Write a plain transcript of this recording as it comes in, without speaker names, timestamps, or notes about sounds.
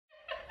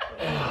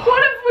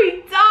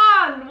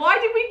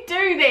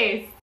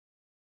this.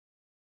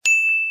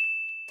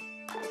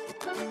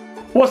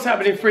 What's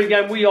happening, Free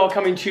Gang? We are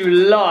coming to you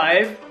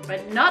live.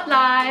 But not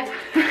live.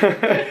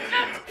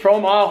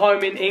 From our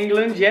home in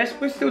England. Yes,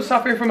 we're still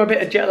suffering from a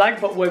bit of jet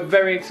lag, but we're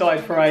very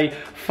excited for a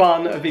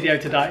fun video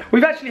today.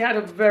 We've actually had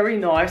a very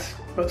nice,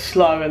 but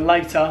slow and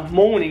later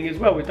morning as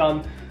well. We've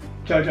done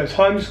JoJo's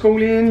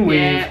homeschooling.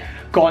 We've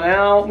gone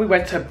out. We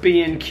went to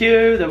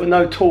B&Q. There were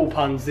no tall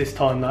puns this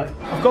time though.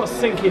 I've got a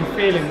sinking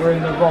feeling we're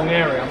in the wrong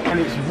area, and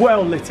it's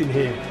well lit in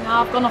here. No,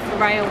 I've gone off the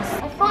rails.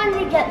 I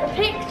finally get the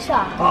picture.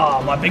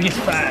 Ah, my biggest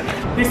fan.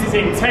 This is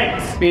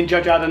intense. Me and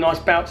JoJo had a nice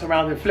bounce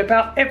around and flip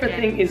out.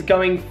 Everything is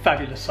going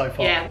fabulous so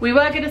far. Yeah, we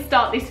were going to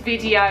start this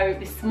video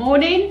this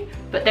morning,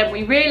 but then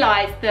we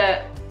realised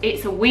that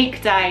it's a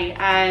weekday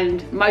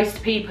and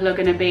most people are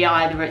going to be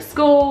either at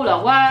school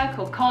or work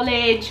or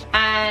college,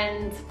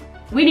 and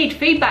we need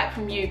feedback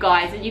from you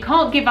guys, and you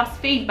can't give us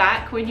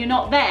feedback when you're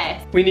not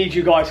there. We need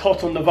you guys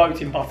hot on the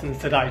voting buttons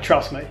today,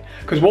 trust me.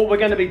 Because what we're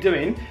going to be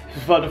doing,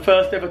 for the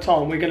first ever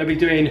time, we're going to be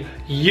doing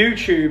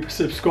YouTube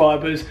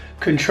subscribers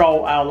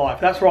control our life.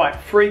 That's right,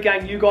 Free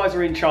Gang, you guys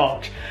are in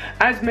charge.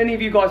 As many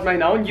of you guys may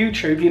know, on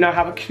YouTube you now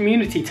have a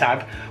community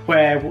tab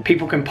where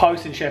people can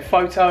post and share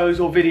photos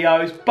or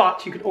videos,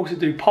 but you can also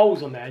do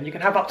polls on there, and you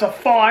can have up to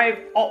 5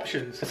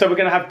 options. So we're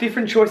going to have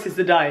different choices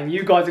today, and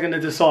you guys are going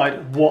to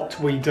decide what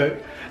we do.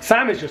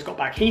 Sam has just got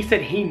back. He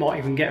said he might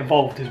even get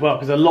involved as well,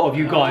 because a lot of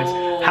you guys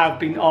have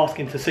been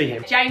asking to see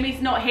him.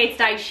 Jamie's not here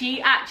today.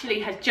 She actually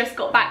has just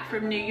got back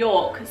from New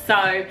York, so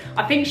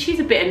I think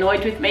she's a bit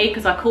annoyed with me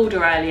because I called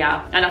her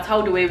earlier and I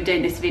told her we were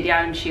doing this video,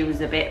 and she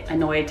was a bit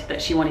annoyed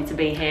that she wanted to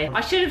be here.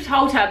 I should have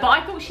told her, but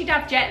I thought she'd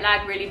have jet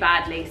lag really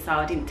badly, so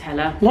I didn't tell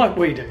her. Like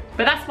we do.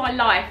 But that's my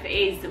life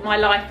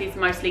is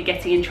mostly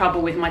getting in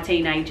trouble with my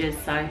teenagers,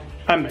 so.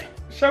 And me.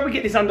 Shall we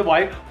get this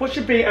underway? What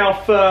should be our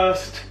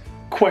first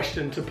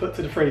question to put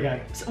to the Free Gang?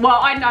 Well,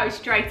 I know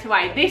straight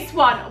away. This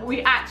one,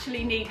 we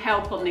actually need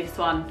help on this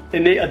one.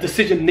 A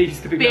decision needs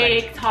to be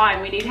made. Big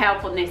time, we need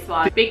help on this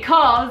one.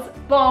 Because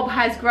Bob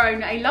has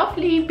grown a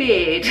lovely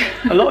beard.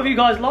 A lot of you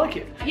guys like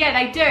it. Yeah,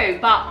 they do,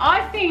 but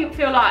I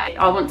feel like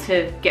I want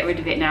to get rid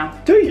of it now.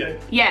 Do you?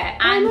 Yeah,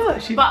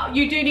 and but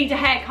you do need a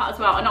haircut as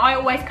well, and I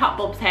always cut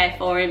Bob's hair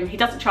for him. He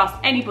doesn't trust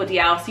anybody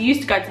else. He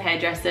used to go to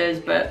hairdressers,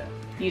 but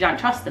you don't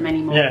trust them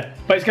anymore. Yeah,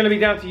 but it's going to be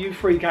down to you,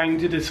 Free Gang,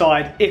 to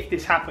decide if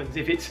this happens.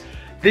 If it's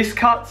this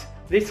cut,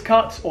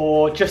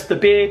 or just the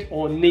beard,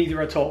 or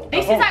neither at all.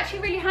 This is actually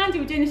really handy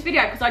with doing this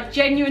video, because I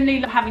genuinely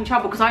love having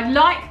trouble, because I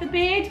like the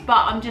beard, but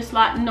I'm just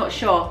like not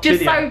sure.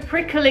 Just so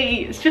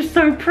prickly. It's just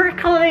so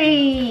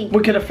prickly.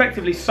 We could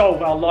effectively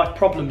solve our life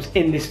problems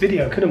in this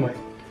video, couldn't we?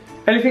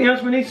 Anything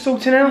else we need to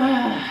sort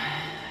out?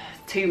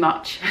 Too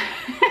much.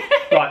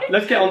 Right,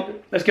 let's get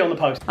on the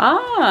post.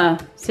 Ah,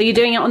 so you're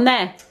doing it on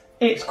there?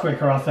 It's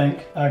quicker, I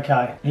think.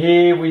 Okay,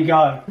 here we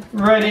go.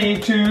 Ready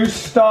to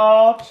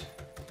start,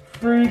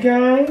 Free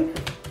Gang?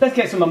 Let's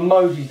get some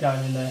emojis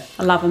down in there.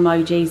 I love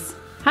emojis.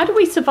 How do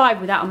we survive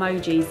without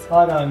emojis?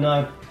 I don't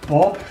know.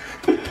 Bob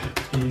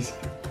is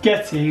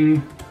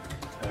getting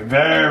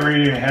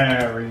very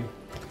hairy.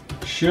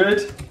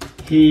 Should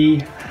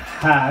he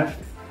have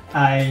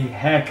a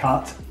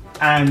haircut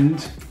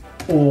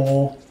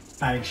and/or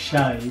a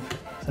shave?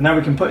 So now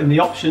we can put in the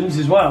options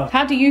as well.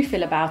 How do you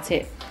feel about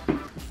it?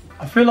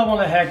 I feel I want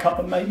a haircut,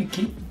 but maybe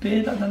keep the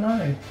beard. I don't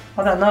know.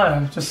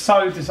 I'm just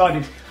so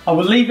decided. I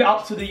will leave it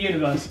up to the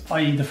universe,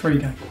 i.e. the Free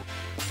Gang.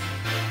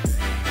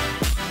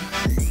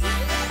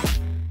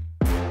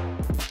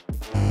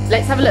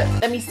 Let's have a look.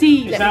 Let me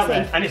see. It's out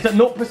there, and it's at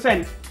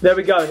 0%. There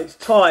we go. It's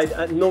tied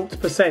at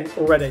 0%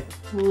 already.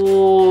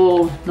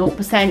 Oh,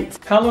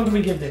 0%. How long do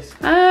we give this?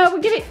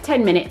 We'll give it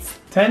 10 minutes.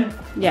 10?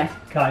 Yeah.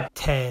 Okay.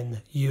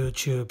 10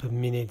 YouTube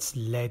minutes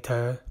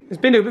later. It's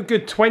been a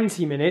good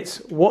 20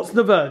 minutes. What's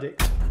the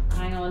verdict?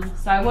 Hang on.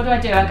 So what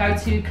do? I go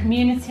to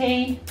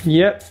community.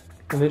 Yep.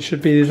 And it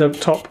should be the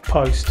top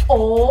post.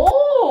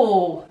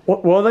 Oh!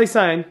 What are they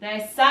saying?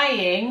 They're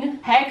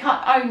saying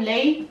haircut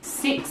only,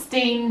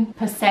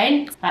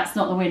 16%. That's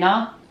not the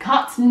winner.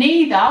 Cut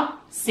neither,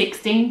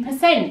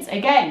 16%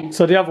 again.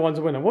 So the other one's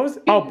a winner. What was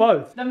it? Oh,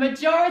 both. The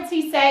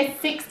majority says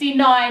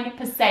 69%.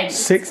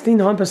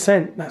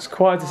 69%. That's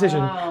quite a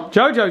decision. Wow.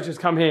 JoJo's just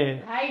come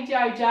here. Hey,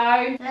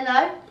 JoJo.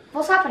 Hello.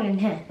 What's happening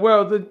here?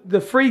 Well,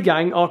 the Free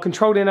Gang are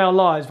controlling our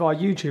lives via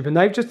YouTube, and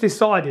they've just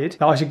decided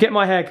that I should get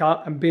my hair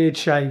cut and beard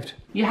shaved.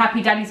 You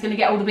happy Daddy's going to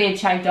get all the beard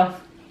shaved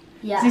off?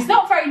 Yeah. It's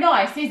not very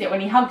nice, is it,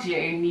 when he hugs you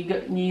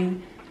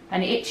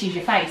and it itches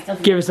your face,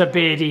 doesn't it? Give us a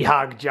beardy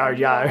hug,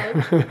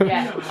 JoJo.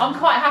 Yeah, I'm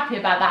quite happy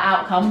about that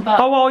outcome, but...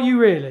 Oh, are you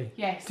really?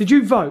 Yes. Did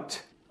you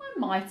vote? I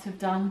might have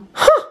done.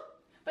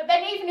 But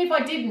then even if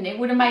I didn't, it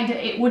wouldn't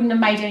have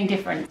made any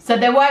difference. So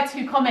there were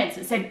 2 comments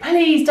that said,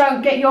 please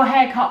don't get your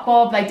hair cut,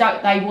 Bob.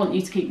 They want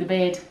you to keep the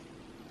beard.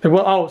 They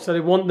want, oh, so they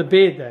want the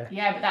beard there?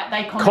 Yeah, but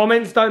they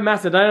comments don't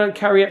matter. They don't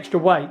carry extra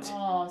weight.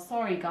 Oh,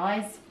 sorry,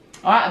 guys.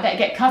 All right, I better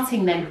get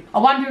cutting then. I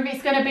wonder if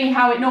it's going to be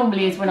how it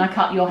normally is when I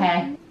cut your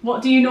hair.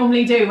 What do you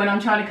normally do when I'm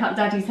trying to cut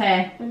Daddy's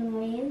hair?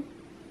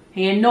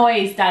 He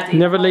annoys Daddy.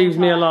 Never leaves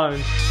me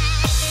alone.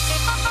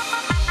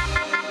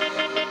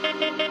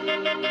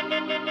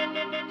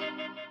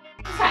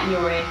 that in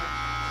your ear?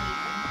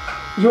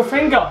 Your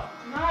finger.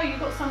 No, you've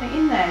got something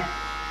in there.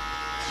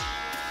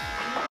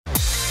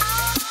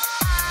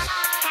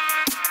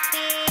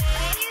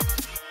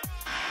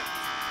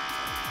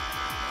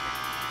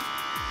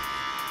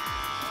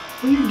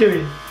 What are you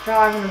doing?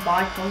 Driving a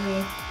bike on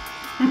me.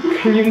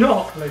 Can you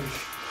not, please?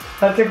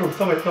 That tickles.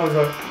 Stop it.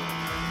 Sorry.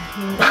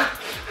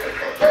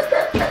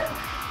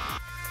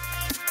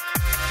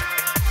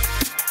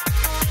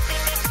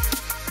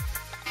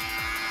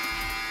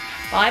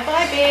 Bye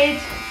bye,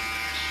 bid.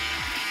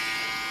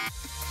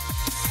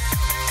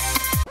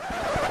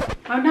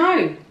 Oh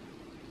no.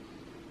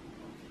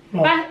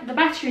 The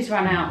battery's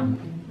run out.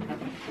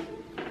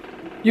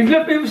 You've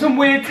left me with some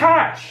weird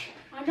tash.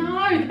 I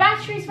know, the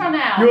battery's run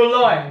out. You're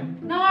lying.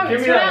 No, Give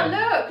it's me run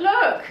that. out.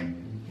 Look.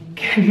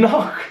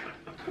 Knock.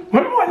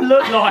 What do I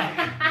look like?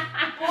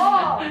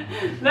 Whoa.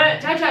 Look,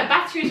 JoJo,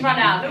 battery's run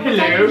out. Look what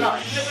Hello. Daddy's got.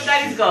 Look what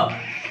Daddy's got.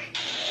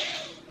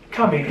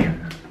 Come here.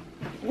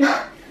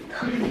 What?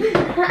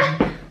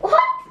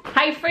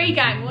 Hey, free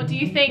gang, what do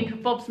you think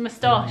of Bob's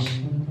moustache?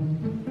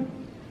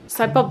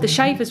 So Bob, the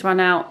shaver's run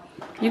out.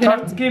 You're gonna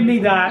have to, Give me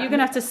that. you're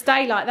gonna have to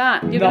stay like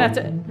that. You're gonna have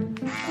to.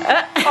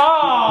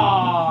 Ah!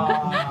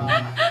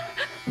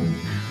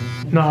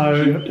 No,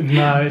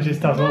 it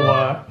just doesn't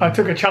work. I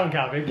took a chunk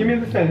out of it. Give me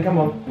the thing, come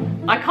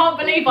on. I can't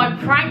believe I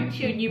pranked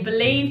you and you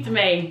believed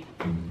me.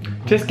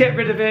 Just get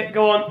rid of it,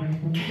 go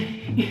on.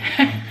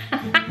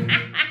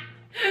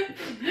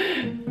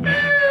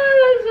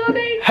 That's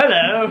funny.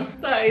 Hello.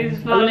 That is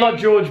I funny. look like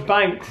George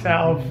Banks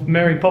out of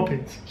Mary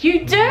Poppins.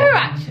 You do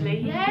actually,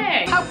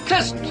 yeah. How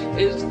pleasant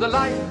is the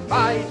life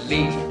I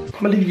lead. I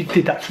can't believe you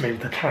did that to me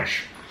with the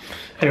tash.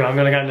 Anyway, I'm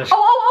gonna go in the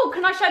Oh,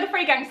 can I show the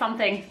free gang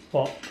something?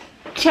 What?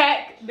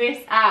 Check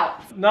this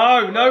out.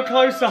 No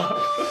close up.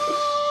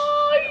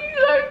 Oh,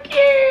 you're so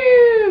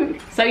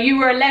cute. So you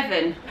were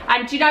 11,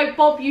 and do you know,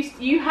 Bob,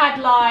 you had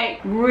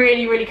like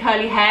really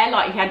curly hair,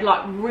 like you had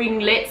like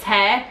ringlets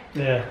hair.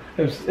 Yeah,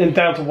 it was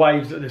down to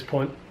waves at this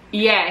point.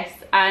 Yes,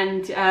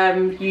 and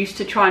you used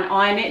to try and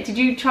iron it. Did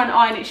you try and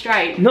iron it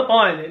straight? Not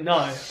iron it, no.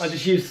 I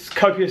just used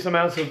copious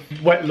amounts of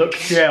wet look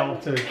gel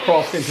to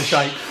craft into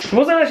shape. It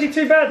wasn't actually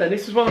too bad then.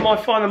 This was one of my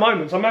finer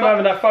moments. I remember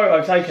having that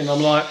photo taken.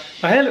 I'm like,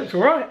 my hair looks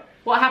alright.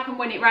 What happened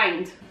when it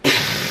rained?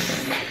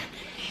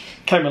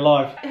 Came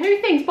alive.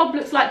 Who thinks Bob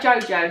looks like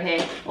JoJo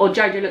here? Or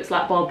JoJo looks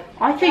like Bob?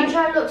 I think...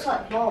 JoJo looks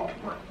like Bob.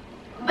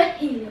 But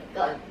he looks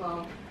like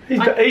Bob.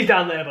 He's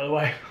down there, by the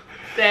way.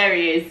 There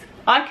he is.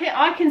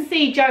 I can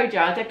see JoJo.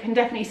 I can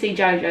definitely see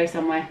JoJo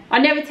somewhere. I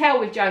never tell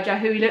with JoJo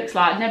who he looks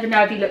like. I never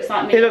know if he looks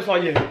like me. He looks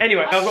like you.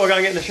 Anyway, I've got to go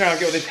and get in the shower and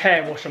get all this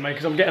hair washed on me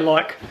because I'm getting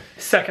like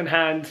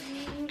second-hand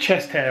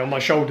chest hair on my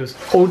shoulders.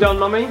 All done,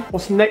 mummy?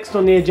 What's next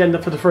on the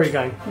agenda for the free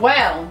game?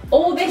 Well,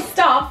 all this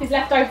stuff is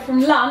left over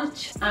from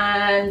lunch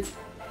and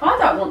I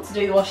don't want to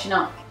do the washing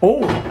up. Oh,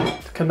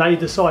 can they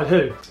decide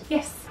who?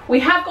 Yes. We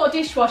have got a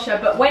dishwasher,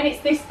 but when it's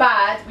this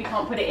bad, we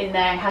can't put it in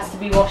there. It has to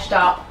be washed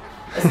up.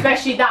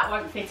 Especially that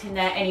won't fit in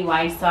there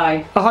anyway, so.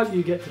 I hope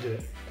you get to do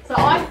it. So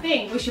I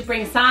think we should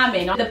bring Sam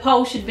in. The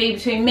poll should be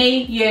between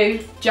me, you,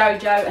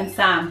 JoJo and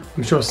Sam.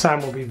 I'm sure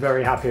Sam will be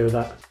very happy with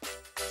that.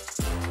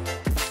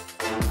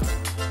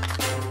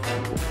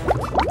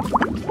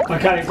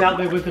 Okay, it's out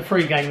there with the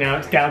free game now.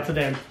 It's down to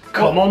them.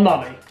 Come on,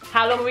 mummy.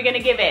 How long are we going to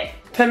give it?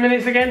 10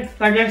 minutes again,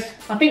 I guess.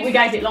 I think we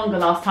gave it longer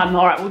last time.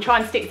 All right, we'll try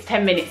and stick to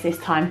 10 minutes this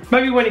time.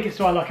 Maybe when it gets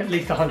to like at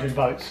least 100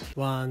 votes.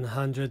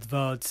 100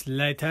 votes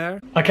later.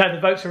 Okay, the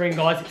votes are in,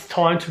 guys. It's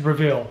time to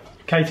reveal.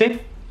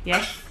 Katie?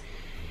 Yes.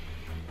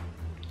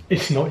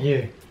 It's not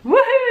you.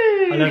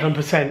 Woohoo!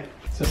 11%.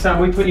 So Sam,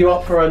 we put you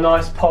up for a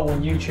nice poll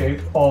on YouTube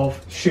of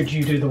should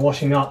you do the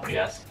washing up?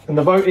 Yes. And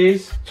the vote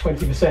is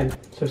 20%,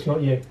 so it's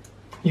not you.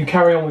 You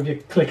carry on with your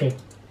clicking.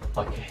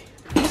 Okay.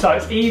 So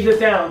it's either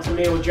down to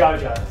me or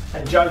JoJo.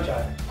 And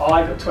JoJo,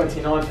 I got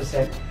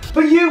 29%.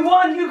 But you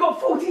won, you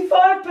got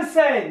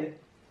 45%!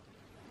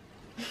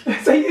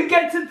 So you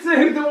get to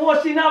do the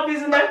washing up,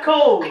 isn't that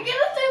cool? I'm gonna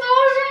do the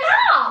washing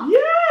up!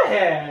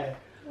 Yeah!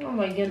 Oh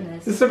my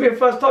goodness. This will be the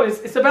first time.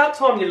 It's about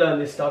time you learn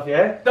this stuff,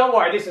 yeah? Don't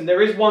worry, listen,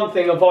 there is one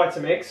thing, a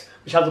Vitamix,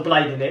 which has a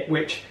blade in it,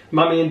 which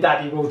Mummy and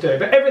Daddy will do.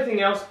 But everything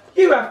else,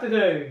 you have to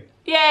do.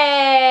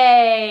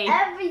 Yay!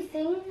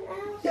 Everything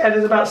else? Yeah,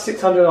 there's about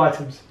 600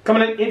 items. Come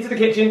on in, into the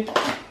kitchen.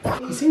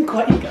 You seem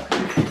quite eager.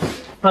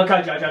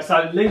 Okay, JoJo,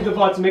 so leave the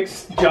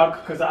Vitamix jug,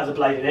 because that has a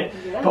blade in it.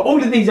 Yeah. But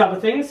all of these other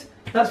things,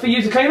 that's for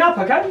you to clean up,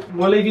 okay?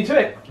 We'll leave you to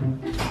it.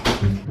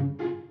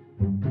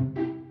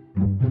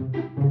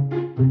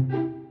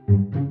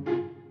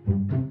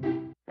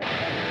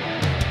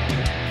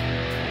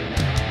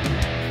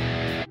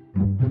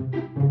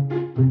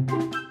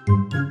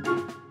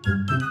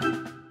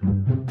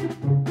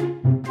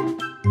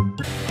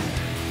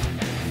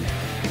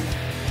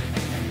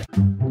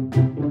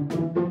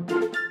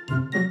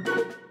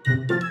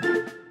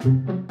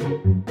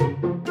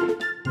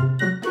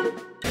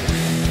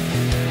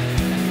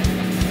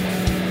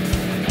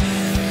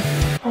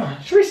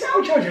 Should we see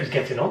how JoJo's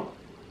getting on?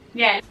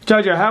 Yeah.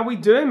 JoJo, how are we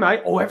doing,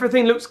 mate? Oh,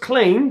 everything looks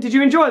clean. Did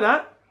you enjoy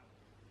that?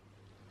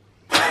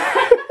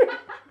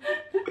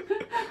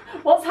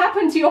 What's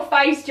happened to your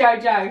face,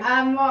 JoJo?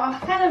 Well,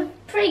 I've had a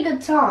pretty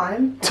good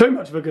time. Too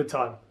much of a good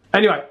time.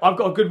 Anyway, I've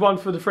got a good one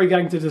for the free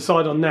gang to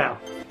decide on now.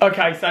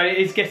 Okay, so it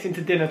is getting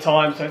to dinner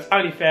time, so it's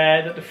only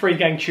fair that the free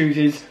gang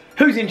chooses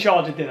who's in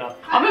charge of dinner.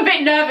 I'm a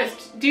bit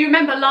nervous. Do you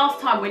remember last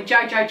time when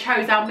JoJo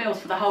chose our meals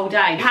for the whole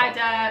day? We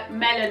had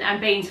melon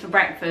and beans for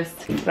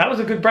breakfast. That was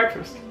a good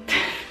breakfast.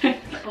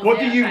 What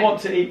do you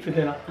want to eat for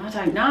dinner? I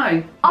don't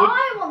know.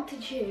 I want to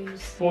choose.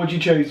 What would you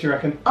choose, do you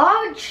reckon?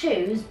 I would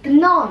choose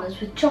bananas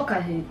with choco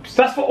hoops.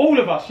 That's for all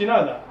of us, you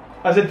know that?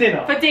 As a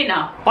dinner. For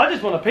dinner? I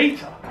just want a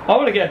pizza. I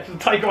want to get a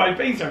takeaway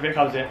pizza if it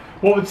comes in.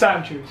 What would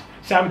Sam choose?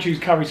 Sam would choose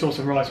curry sauce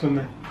and rice,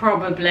 wouldn't they?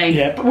 Probably.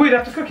 Yeah, but we'd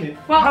have to cook it.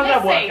 Well, How's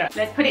that let's work see.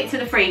 Let's put it to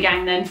the free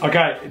gang then.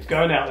 Okay, it's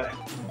going out there.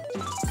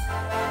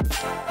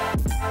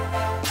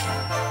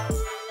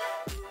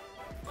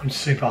 I'm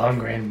super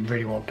hungry and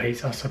really want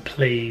pizza, so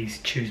please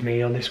choose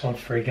me on this one,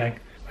 free gang.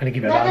 I'm going to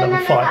give it about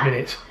another 5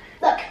 minutes.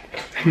 Look,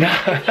 No.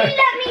 if you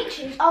let me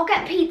choose, I'll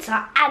get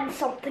pizza and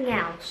something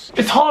else.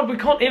 It's hard, we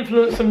can't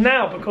influence them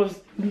now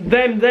because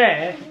them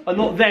there are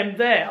not them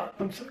there.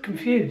 I'm so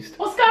confused.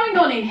 What's going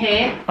on in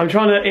here? I'm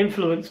trying to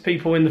influence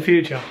people in the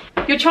future.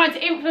 You're trying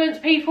to influence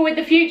people with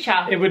the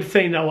future? It would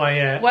seem that way,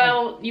 yeah.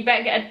 Well, you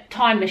better get a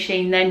time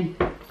machine then.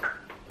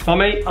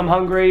 Mummy, I'm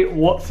hungry.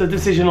 What's the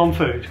decision on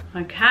food?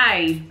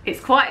 Okay, it's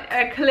quite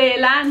a clear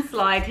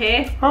landslide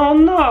here. Oh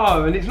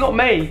no, and it's not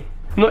me.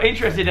 I'm not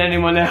interested in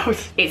anyone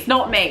else. It's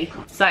not me,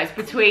 so it's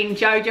between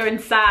JoJo and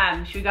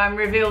Sam. Should we go and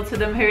reveal to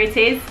them who it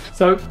is?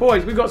 So,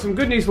 boys, we've got some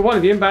good news for one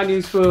of you and bad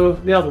news for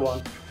the other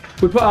one.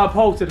 We put our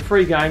poll to the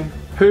free gang.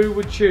 Who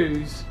would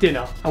choose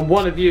dinner? And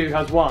one of you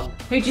has won.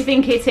 Who do you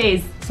think it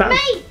is? Sam.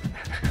 Me!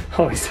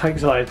 Oh, he's so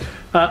excited.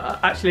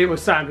 Actually, it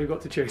was Sam who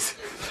got to choose.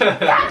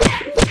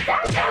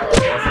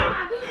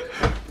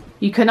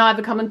 You can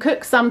either come and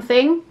cook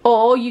something,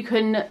 or you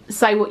can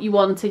say what you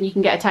want and you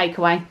can get a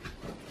takeaway.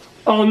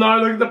 Oh no,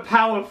 look at the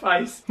power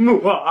face.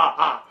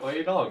 Well,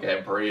 you're not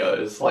getting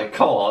burritos. Like,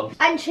 come on.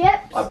 And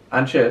chips?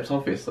 And chips,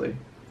 obviously.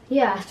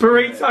 Yeah.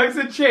 Burritos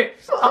and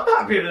chips. I'm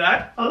happy with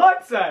that. I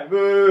like Sam.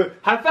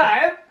 High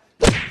five.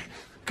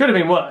 Could have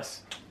been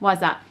worse. Why's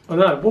that? I don't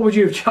know. What would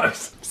you have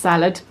chose?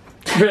 Salad.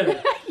 Really?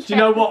 Do you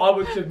know what? I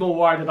was just more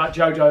worried about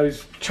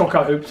JoJo's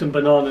choco hoops and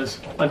bananas.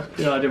 I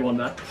didn't want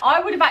that.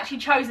 I would have actually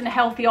chosen a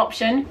healthy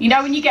option. You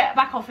know when you get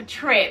back off a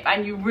trip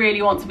and you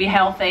really want to be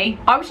healthy?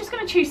 I was just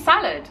going to choose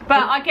salad.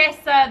 But I guess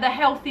the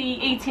healthy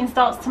eating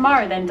starts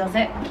tomorrow then, does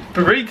it?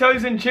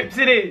 Burritos and chips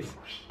it is.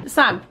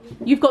 Sam,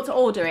 you've got to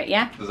order it,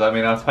 yeah? Does that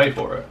mean I have to pay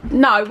for it?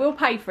 No, we'll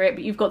pay for it,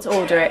 but you've got to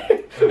order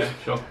it. Okay,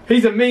 sure.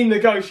 He's a mean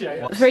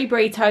negotiator. 3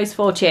 burritos,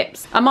 4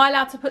 chips. Am I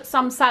allowed to put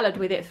some salad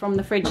with it from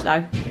the fridge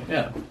though?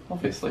 Yeah,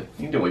 obviously.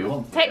 You can do what you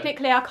want.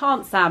 Technically I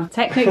can't, Sam.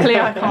 Technically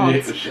I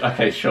can't.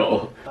 Okay,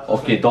 sure.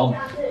 Okay, done.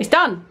 It's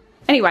done.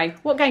 Anyway,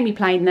 what game are you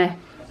playing there?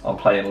 I'm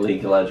playing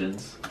League of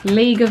Legends.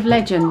 League of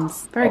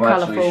Legends. Very I'm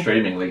colourful. actually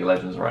streaming League of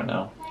Legends right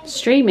now.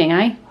 Streaming,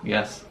 eh?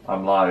 Yes,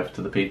 I'm live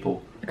to the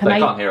people. Can They they-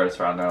 can't hear us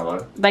right now,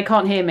 though. They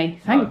can't hear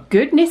me. Thank No.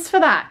 goodness for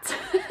that.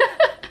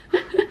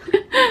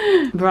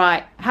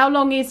 Right, how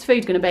long is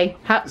food going to be?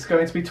 It's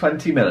going to be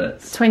 20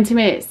 minutes. 20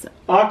 minutes.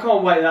 I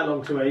can't wait that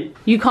long to eat.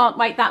 You can't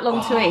wait that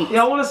long to eat.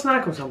 Yeah, I want a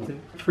snack or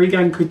something. Free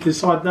gang could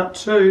decide that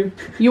too.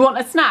 You want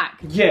a snack?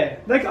 Yeah,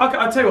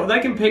 I'll tell you what, they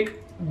can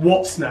pick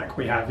what snack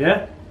we have,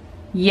 yeah?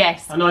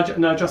 Yes. And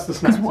no, just the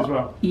snacks as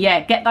well.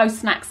 Yeah, get those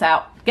snacks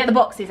out. Get the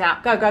boxes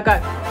out. Go, go, go.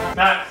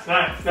 Snacks,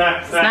 snacks,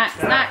 snacks, Snacks,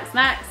 snacks,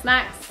 snacks,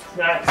 snacks.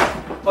 Snacks.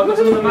 I've got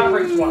some of the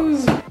Mavericks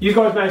ones. You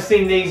guys may have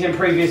seen these in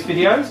previous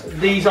videos.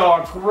 These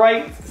are a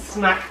great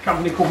snack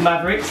company called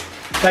Mavericks.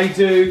 They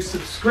do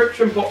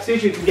subscription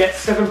boxes. You can get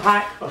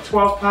 7-pack, a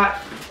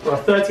 12-pack, or a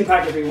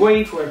 30-pack every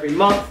week or every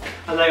month,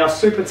 and they are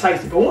super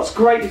tasty. But what's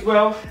great as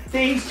well,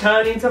 these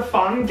turn into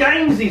fun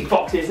games, these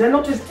boxes. They're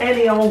not just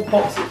any old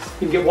boxes.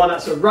 You can get one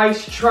that's a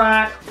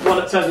racetrack, one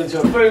that turns into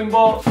a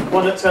boombox,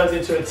 one that turns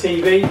into a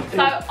TV.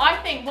 So I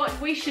think what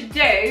we should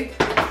do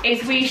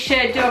is we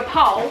should do a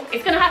poll.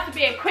 It's going to have to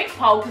be a quick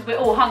poll because we're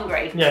all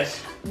hungry. Yes.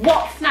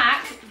 What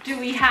snack do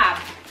we have?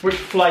 Which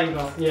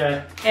flavour?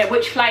 Yeah. Yeah,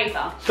 which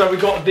flavour? So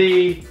we've got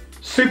the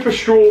super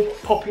straw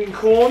popping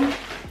corn.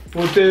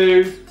 We'll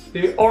do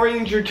the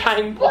orange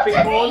tang popping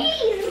corn.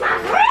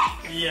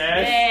 Mavericks?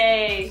 Yes.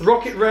 Yay.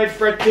 Rocket red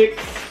bread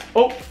kicks.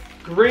 Oh,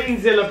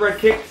 Greenzilla bread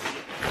kicks.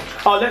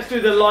 Oh, let's do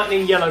the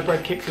lightning yellow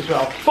bread kicks as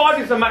well. 5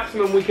 is the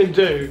maximum we can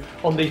do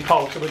on these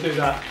polls, so we'll do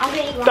that. I'll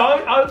get you one.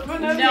 Don't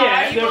open them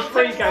yet. you There's got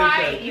 3 to games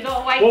wait. then. You got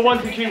to wait. What one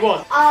did you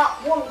want?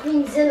 One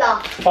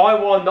Greenzilla. I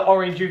won the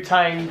orange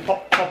tang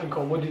popping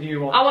corn. What did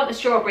you want? I want the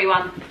strawberry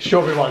one.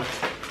 Strawberry one.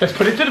 Let's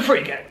put it to the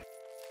free game.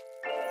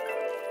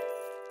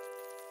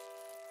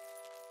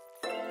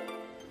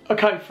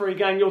 Okay, free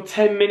gang, your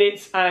 10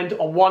 minutes and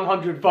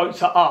 100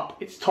 votes are up.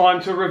 It's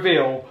time to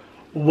reveal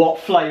what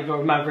flavour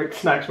of Mavericks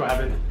Snacks we're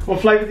having.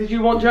 What flavour did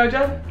you want,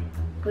 JoJo?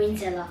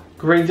 Greenzilla.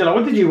 Greenzilla.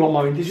 What did you want,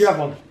 Mummy? Did you have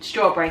one?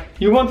 Strawberry.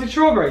 You wanted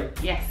strawberry?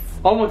 Yes.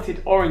 I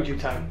wanted orange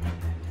tang.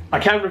 I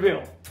can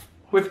reveal.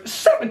 With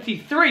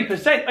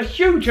 73%, a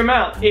huge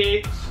amount,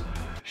 it's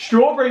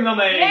strawberry,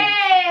 Mummy.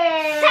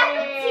 Yay!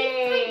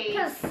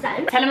 73%. So,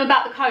 Tell them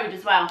about the code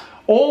as well.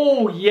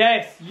 Oh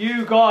yes,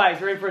 you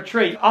guys are in for a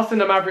treat. Us in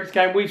the Mavericks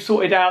game, we've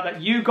sorted out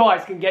that you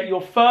guys can get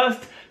your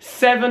first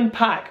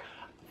 7-pack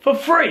for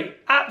free,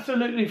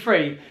 absolutely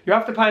free. You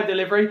have to pay a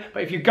delivery,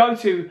 but if you go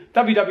to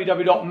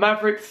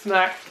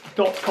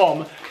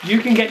www.maverickssnacks.com, you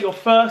can get your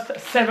first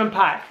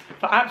 7-pack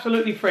for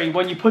absolutely free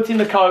when you put in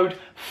the code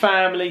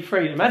Family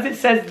Freedom, as it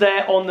says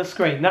there on the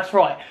screen. That's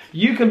right,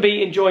 you can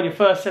be enjoying your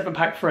first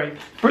 7-pack free.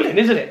 Brilliant,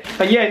 isn't it?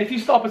 And yeah, and if you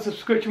start up a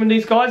subscription with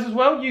these guys as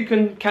well, you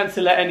can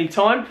cancel at any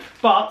time.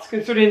 But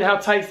considering how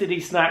tasty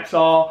these snacks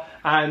are,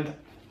 and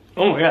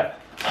oh yeah,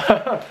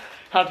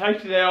 how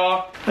tasty they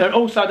are, and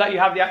also that you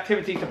have the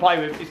activities to play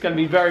with, it's going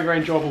to be very, very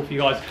enjoyable for you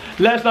guys.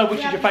 Let us know which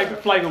is your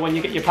favourite flavour when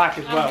you get your pack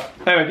as well.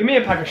 Anyway, give me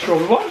a pack of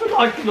strawberry. Why have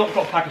I not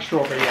got a pack of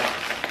strawberry yet?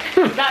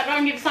 Go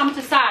and give some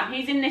to Sam.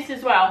 He's in this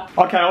as well.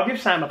 Okay, I'll give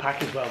Sam a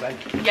pack as well then.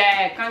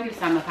 Yeah, go and give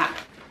Sam a pack.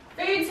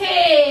 Food's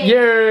here.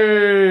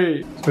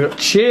 Yay! So we've got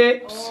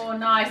chips. Oh,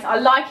 nice. I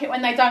like it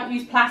when they don't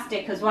use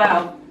plastic as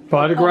well.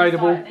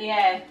 Biodegradable. Also,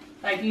 yeah,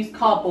 they've used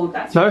cardboard.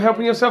 That's No really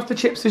helping yourself to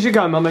chips as you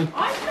go, mummy.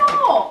 I'm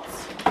not.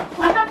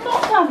 I have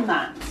not done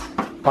that.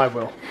 I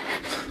will.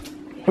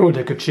 Oh,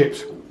 they're good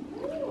chips.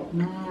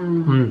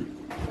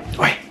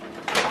 Wait,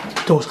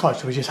 door's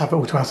closed, so we just have it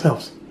all to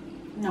ourselves.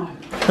 No.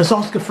 Let's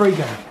ask a free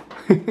game.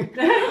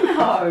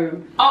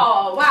 No.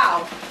 Oh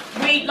wow.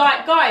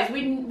 Guys,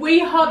 we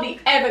hardly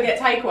ever get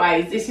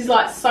takeaways. This is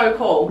like so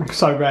cool.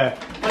 So rare.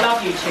 I love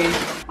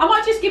YouTube. I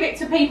might just give it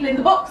to people in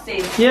the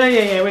boxes.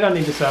 Yeah. We don't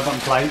need to serve on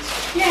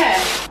plates.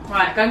 Yeah.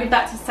 Right, go and give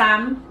that to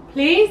Sam,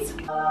 please.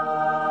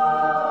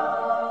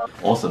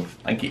 Awesome,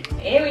 thank you.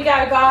 Here we go,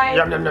 guys.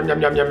 Yum yum yum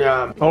yum yum yum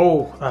yum.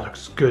 Oh, that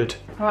looks good.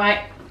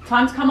 Right,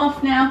 time to come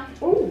off now.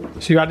 ooh,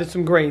 So you added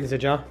some greens,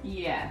 did you?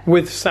 Yeah.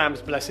 With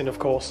Sam's blessing, of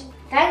course.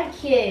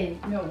 thank you.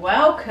 You're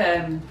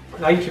welcome.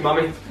 Thank you,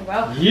 mummy. You're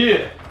welcome.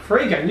 Yeah,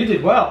 free game, you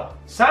did well.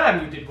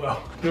 Sam, you did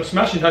well. You're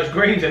smashing those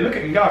greens in, look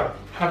at him go.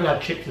 Haven't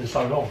had chips in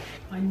so long.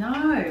 I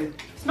know.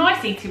 It's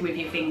nice eating with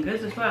your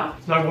fingers as well.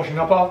 No washing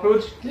up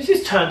afterwards. This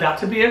has turned out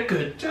to be a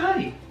good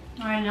day.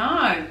 I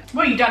know.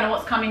 Well, you don't know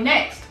what's coming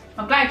next.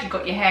 I'm glad you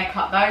got your hair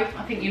cut though.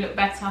 I think you look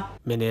better.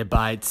 Many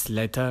bites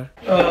later.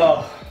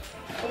 Oh,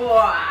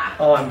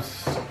 Wow. I'm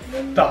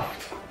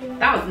stuffed.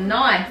 That was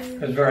nice.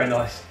 It was very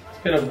nice. It's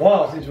been a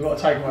while since we've got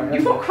a takeaway.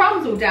 You've got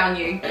crumbs all down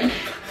you.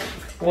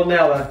 What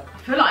now then? I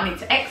feel like I need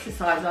to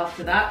exercise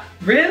after that.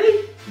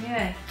 Really?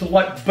 Yeah. To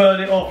like burn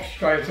it off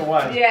straight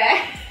away?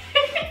 Yeah.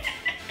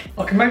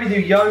 I can maybe do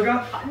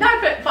yoga.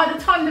 No, but by the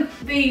time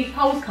the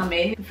polls come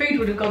in, the food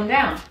would have gone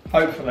down.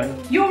 Hopefully.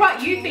 You're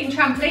right, you've been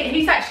trampoline.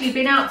 He's actually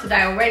been out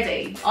today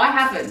already. I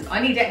haven't. I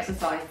need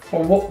exercise.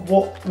 Well,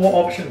 what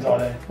options are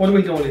there? What do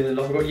we normally do?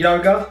 We've got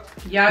yoga.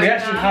 Yoga. We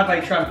actually have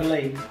a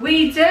trampoline.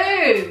 We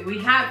do. We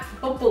have.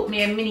 Bob bought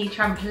me a mini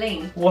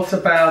trampoline. What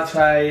about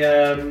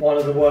a one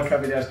of the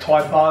workout videos?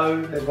 Typo.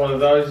 There's one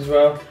of those as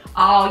well.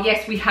 Oh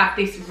yes, we have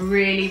this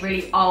really,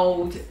 really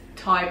old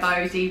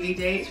Tybo DVD.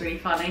 It's really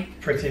funny.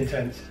 Pretty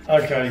intense.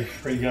 Okay,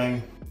 free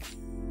game.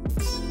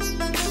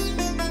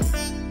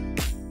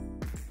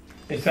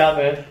 It's out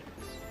there.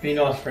 Be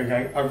nice, free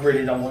game. I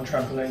really don't want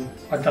trampoline.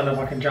 I don't know if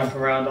I can jump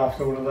around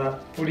after all of that.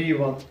 What do you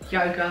want?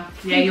 Yoga.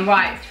 Yeah, you're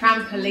right.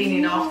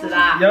 Trampolining after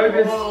that.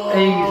 Yoga's Oh.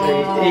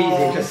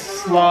 easy, just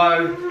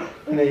slow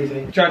and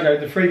easy. Jojo,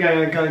 the free game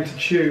are going to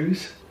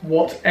choose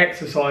what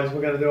exercise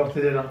we're going to do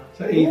after dinner.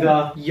 So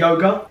either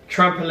yoga,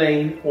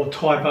 trampoline, or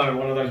Tybo,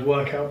 one of those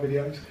workout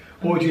videos.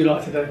 What would you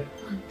like to do? I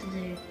want to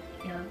do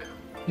yoga.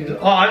 You do,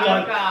 oh, I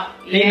like. Yoga.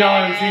 He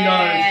knows.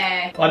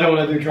 I don't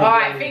want to do trampoline.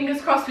 Alright,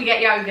 fingers crossed we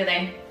get yoga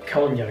then.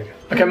 Come on, yoga.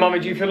 Okay, mummy,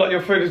 do you feel like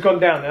your food has gone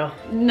down now?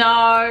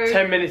 No.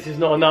 10 minutes is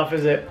not enough,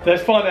 is it?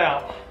 Let's find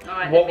out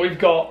Alright, what we've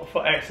got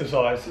for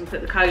exercise.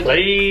 Put the code in.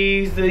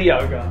 Please, the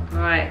yoga.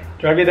 Alright.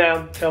 Drag it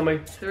down. Tell me.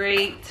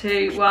 3,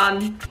 2,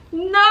 1.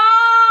 No!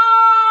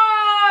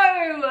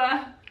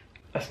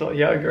 That's not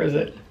yoga, is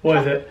it? What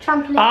is it?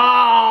 Trampoline.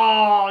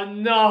 Oh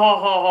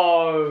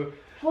no!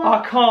 What?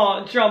 I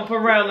can't jump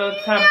around on a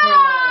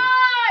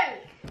trampoline.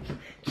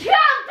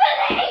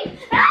 Trampoline!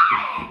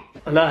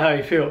 I know how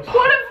he feels.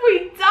 What have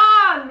we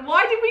done?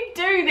 Why did we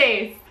do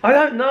this? I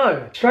don't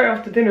know. Straight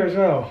after dinner as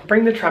well.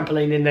 Bring the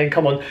trampoline in then.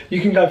 Come on. You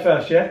can go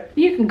first, yeah?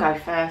 You can go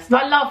first.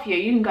 I love you.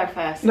 You can go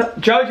first. No,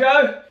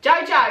 Jojo.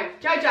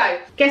 Jojo.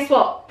 Guess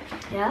what?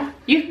 Yeah?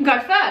 You can go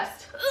first.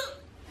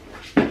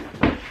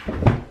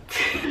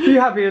 Are you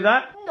happy with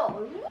that? No.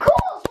 Of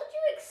course, what do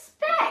you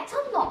expect?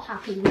 I'm not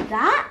happy with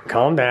that.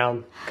 Calm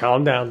down.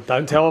 Calm down.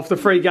 Don't tell off the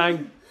free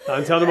gang.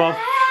 Don't tell them off.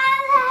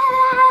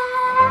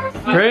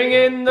 Bring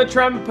in the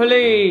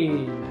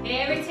trampoline.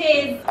 Here it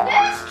is.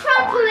 This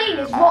trampoline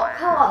is what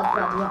colour, by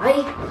the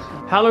way?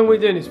 How long are we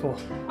doing this for?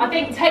 I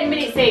think 10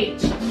 minutes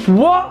each.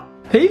 What?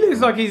 He looks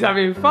like he's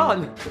having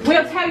fun.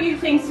 We'll tell you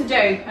things to do,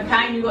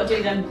 okay? And you've got to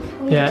do them.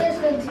 We're Yeah.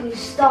 just going to do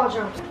star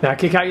jump. Now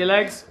kick out your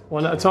legs,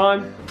 one at a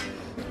time.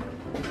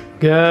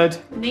 Good.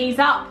 Knees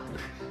up.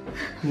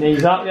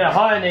 Knees up, yeah,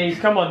 higher knees,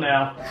 come on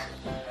now.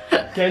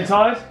 Getting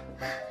tired?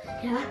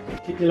 Yeah?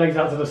 Keep your legs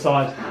out to the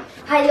side.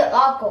 Hey, look,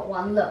 I've got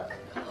one, look.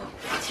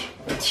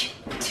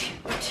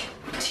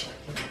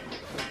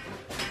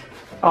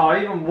 Oh,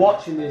 even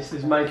watching this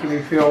is making me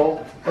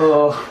feel,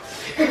 ugh.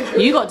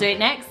 You got to do it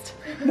next.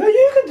 No,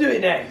 you can do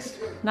it next.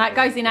 No, it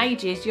goes in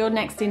ages. You're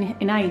next in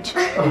age.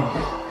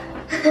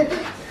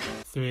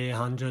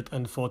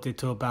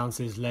 342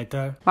 bounces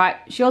later. Right,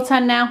 it's your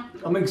turn now.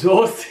 I'm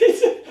exhausted.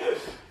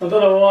 I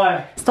don't know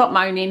why. Stop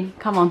moaning.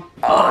 Come on.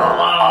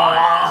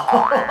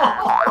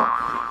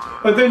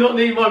 I do not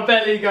need my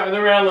belly going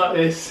around like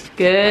this.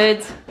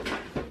 Good.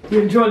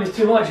 You're enjoying this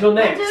too much. You're I'll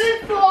next. do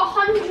it for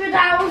 100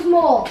 hours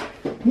more.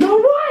 No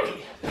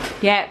way.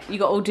 Yeah, you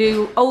got to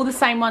do all the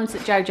same ones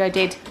that JoJo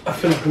did. I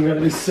feel like I'm going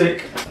to be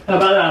sick. How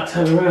about that?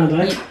 Turn around,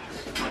 eh?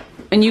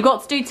 And you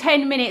got to do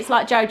 10 minutes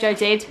like JoJo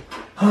did.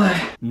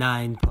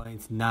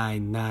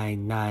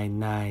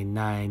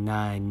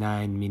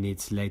 9.9999999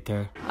 minutes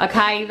later.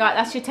 Okay, right,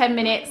 that's your 10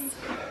 minutes.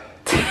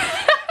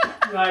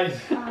 Right.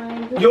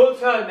 Your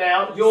turn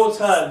now. Your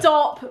turn.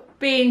 Stop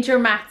being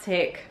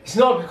dramatic. It's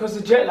not because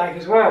of jet lag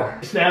as well.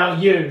 It's now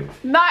you.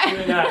 No.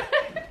 Doing that.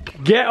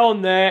 Get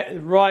on there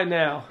right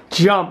now.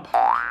 Jump.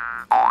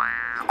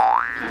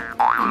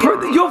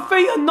 Your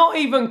feet are not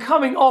even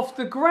coming off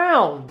the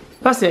ground.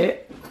 That's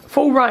it.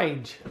 Full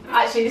range.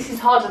 Actually, this is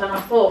harder than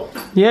I thought.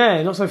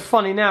 Yeah, not so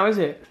funny now, is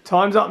it?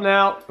 Time's up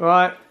now.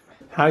 Right.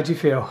 How do you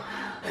feel?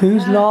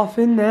 Who's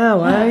laughing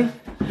now, eh?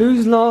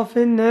 Who's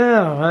laughing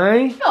now,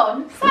 eh?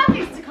 John, Sam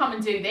needs to come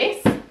and do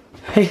this.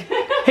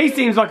 He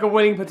seems like a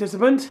willing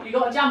participant. You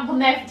got to jump on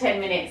there for 10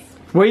 minutes.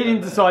 We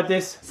didn't decide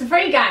this. It's a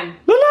free game.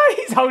 Look,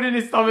 he's holding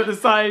his stomach the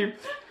same.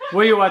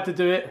 We all had to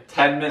do it.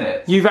 10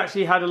 minutes. You've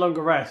actually had a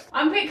longer rest.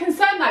 I'm a bit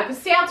concerned though, because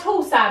see how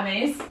tall Sam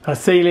is? A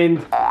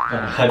ceiling.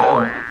 I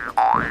don't.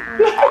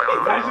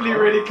 It's actually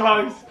really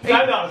close.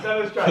 Stand up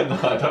straight. No,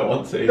 I don't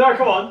want to. No,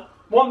 come on.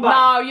 One back.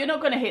 No, you're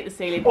not going to hit the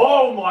ceiling.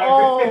 Oh my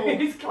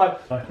goodness. It's close.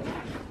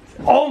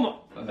 Oh my.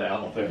 No,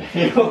 I'm not doing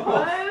it.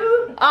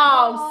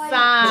 Oh,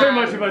 Sam. Too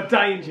much of a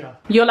danger.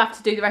 You'll have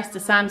to do the rest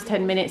of Sam's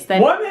 10 minutes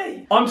then. Why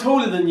me? I'm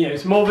taller than you.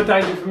 It's more of a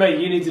danger for me.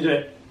 You need to do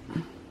it.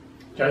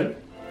 Joe?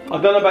 I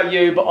don't know about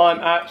you, but I'm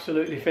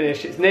absolutely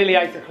finished. It's nearly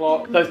 8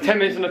 o'clock. Those 10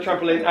 minutes on the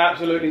trampoline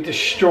absolutely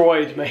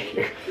destroyed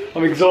me.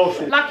 I'm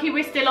exhausted. Lucky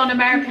we're still on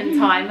American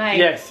time, eh?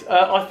 Yes,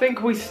 I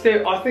think we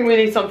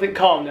need something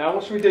calm now.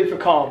 What should we do for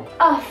calm?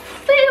 A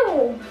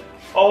film.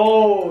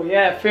 Oh,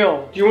 yeah,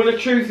 film. Do you want to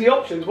choose the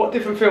options? What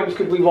different films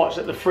could we watch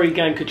that the free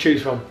gang could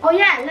choose from? Oh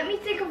yeah, let me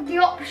think of the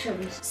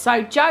options.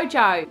 So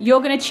JoJo,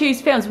 you're going to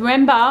choose films.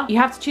 Remember, you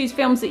have to choose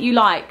films that you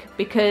like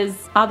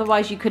because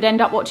otherwise you could end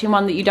up watching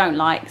one that you don't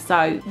like.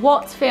 So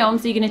what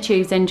films are you going to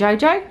choose then,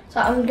 JoJo? So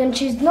I'm going to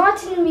choose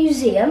Night in the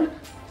Museum,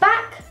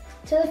 Back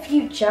to the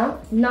Future,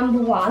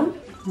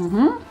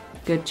 #1.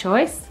 Good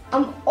choice.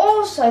 I'm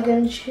also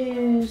going to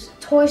choose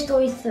Toy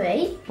Story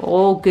 3.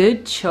 Oh,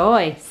 good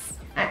choice.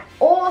 And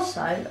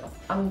also,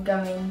 I'm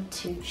going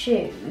to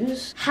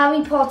choose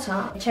Harry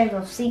Potter, Chamber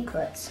of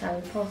Secrets,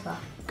 Harry Potter.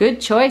 Good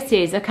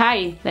choices.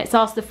 Okay, let's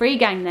ask the free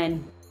gang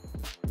then.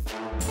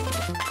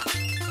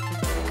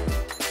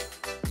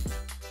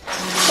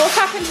 What's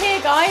happened here,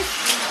 guys?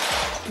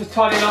 Just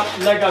tidying up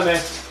Lego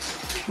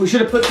mess. We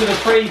should have put to the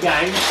free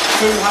gang who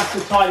has to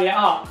tidy it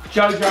up.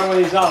 JoJo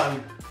on his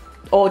own.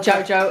 Or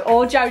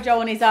JoJo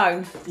on his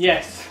own.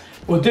 Yes.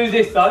 We'll do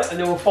this though, and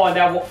then we'll find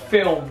out what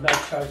film they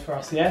chose for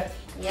us, yeah?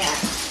 Yeah.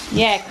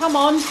 Yeah, come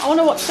on. I want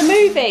to watch the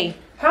movie.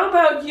 How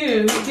about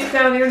you get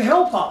down here and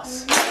help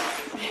us?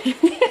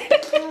 Put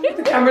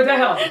the camera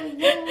down.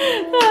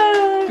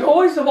 You're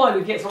always the one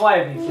who gets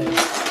away with these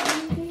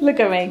things. Look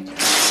at me.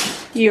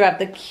 You have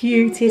the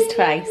cutest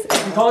face.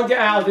 You can't get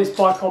out of this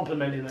by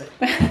complimenting me.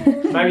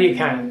 Maybe you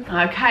can.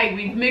 Okay,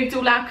 we've moved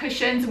all our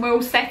cushions and we're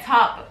all set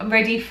up and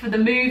ready for the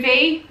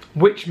movie.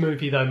 Which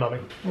movie though, Mummy?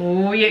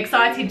 Oh, you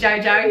excited,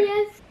 JoJo?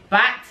 Yes.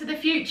 Back to the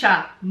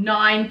Future,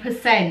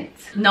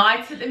 9%.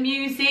 Night at the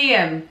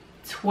Museum,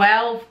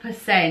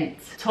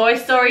 12%. Toy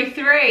Story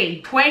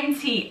 3,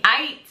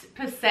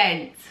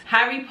 28%.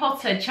 Harry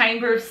Potter,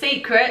 Chamber of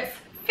Secrets,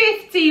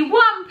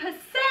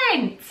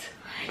 51%.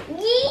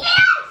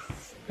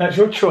 Yes! That's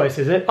your choice,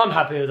 is it? I'm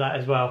happy with that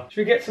as well.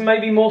 Should we get some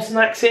maybe more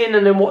snacks in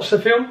and then watch the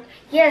film?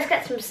 Yeah, let's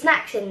get some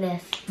snacks in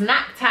this.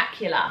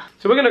 Snacktacular.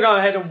 So we're going to go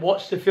ahead and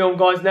watch the film,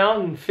 guys, now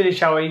and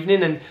finish our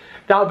evening, and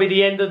that'll be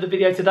the end of the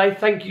video today.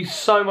 Thank you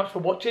so much for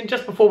watching.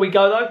 Just before we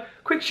go though,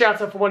 quick shout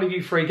out for one of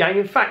you free gang.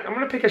 In fact, I'm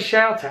going to pick a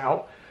shout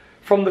out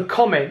from the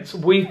comments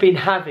we've been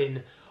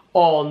having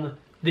on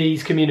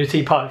these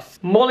community posts.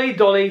 Molly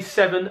Dolly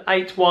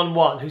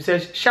 7811, who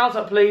says, shout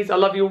out please, I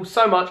love you all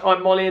so much.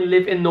 I'm Molly and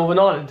live in Northern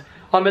Ireland.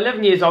 I'm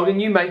 11 years old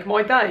and you make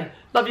my day.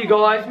 Love you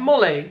guys,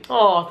 Molly.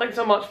 Oh, thanks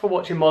so much for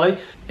watching, Molly.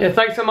 Yeah,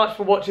 thanks so much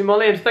for watching,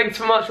 Molly, and thanks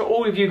so much for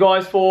all of you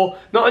guys for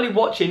not only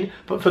watching,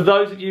 but for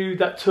those of you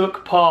that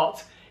took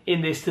part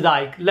in this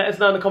today. Let us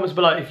know in the comments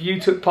below if you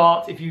took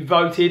part, if you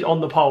voted on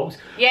the polls.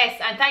 Yes,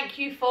 and thank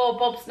you for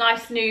Bob's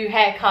nice new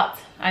haircut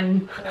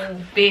and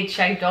beard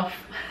shaved off.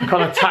 I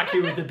can't attack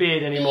you with the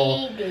beard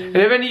anymore. And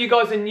if any of you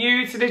guys are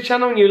new to this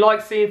channel and you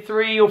like seeing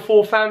 3 or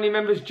 4 family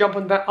members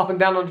jumping up and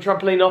down on the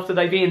trampoline after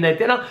they've eaten their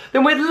dinner,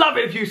 then we'd love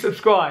it if you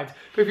subscribed.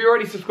 But if you're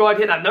already subscribed,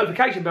 hit that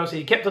notification bell so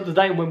you're kept up to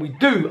date when we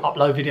do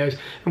upload videos.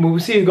 And we will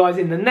see you guys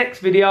in the next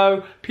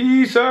video.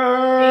 Peace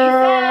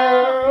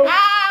out! Peace out!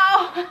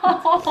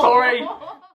 Ow! Sorry.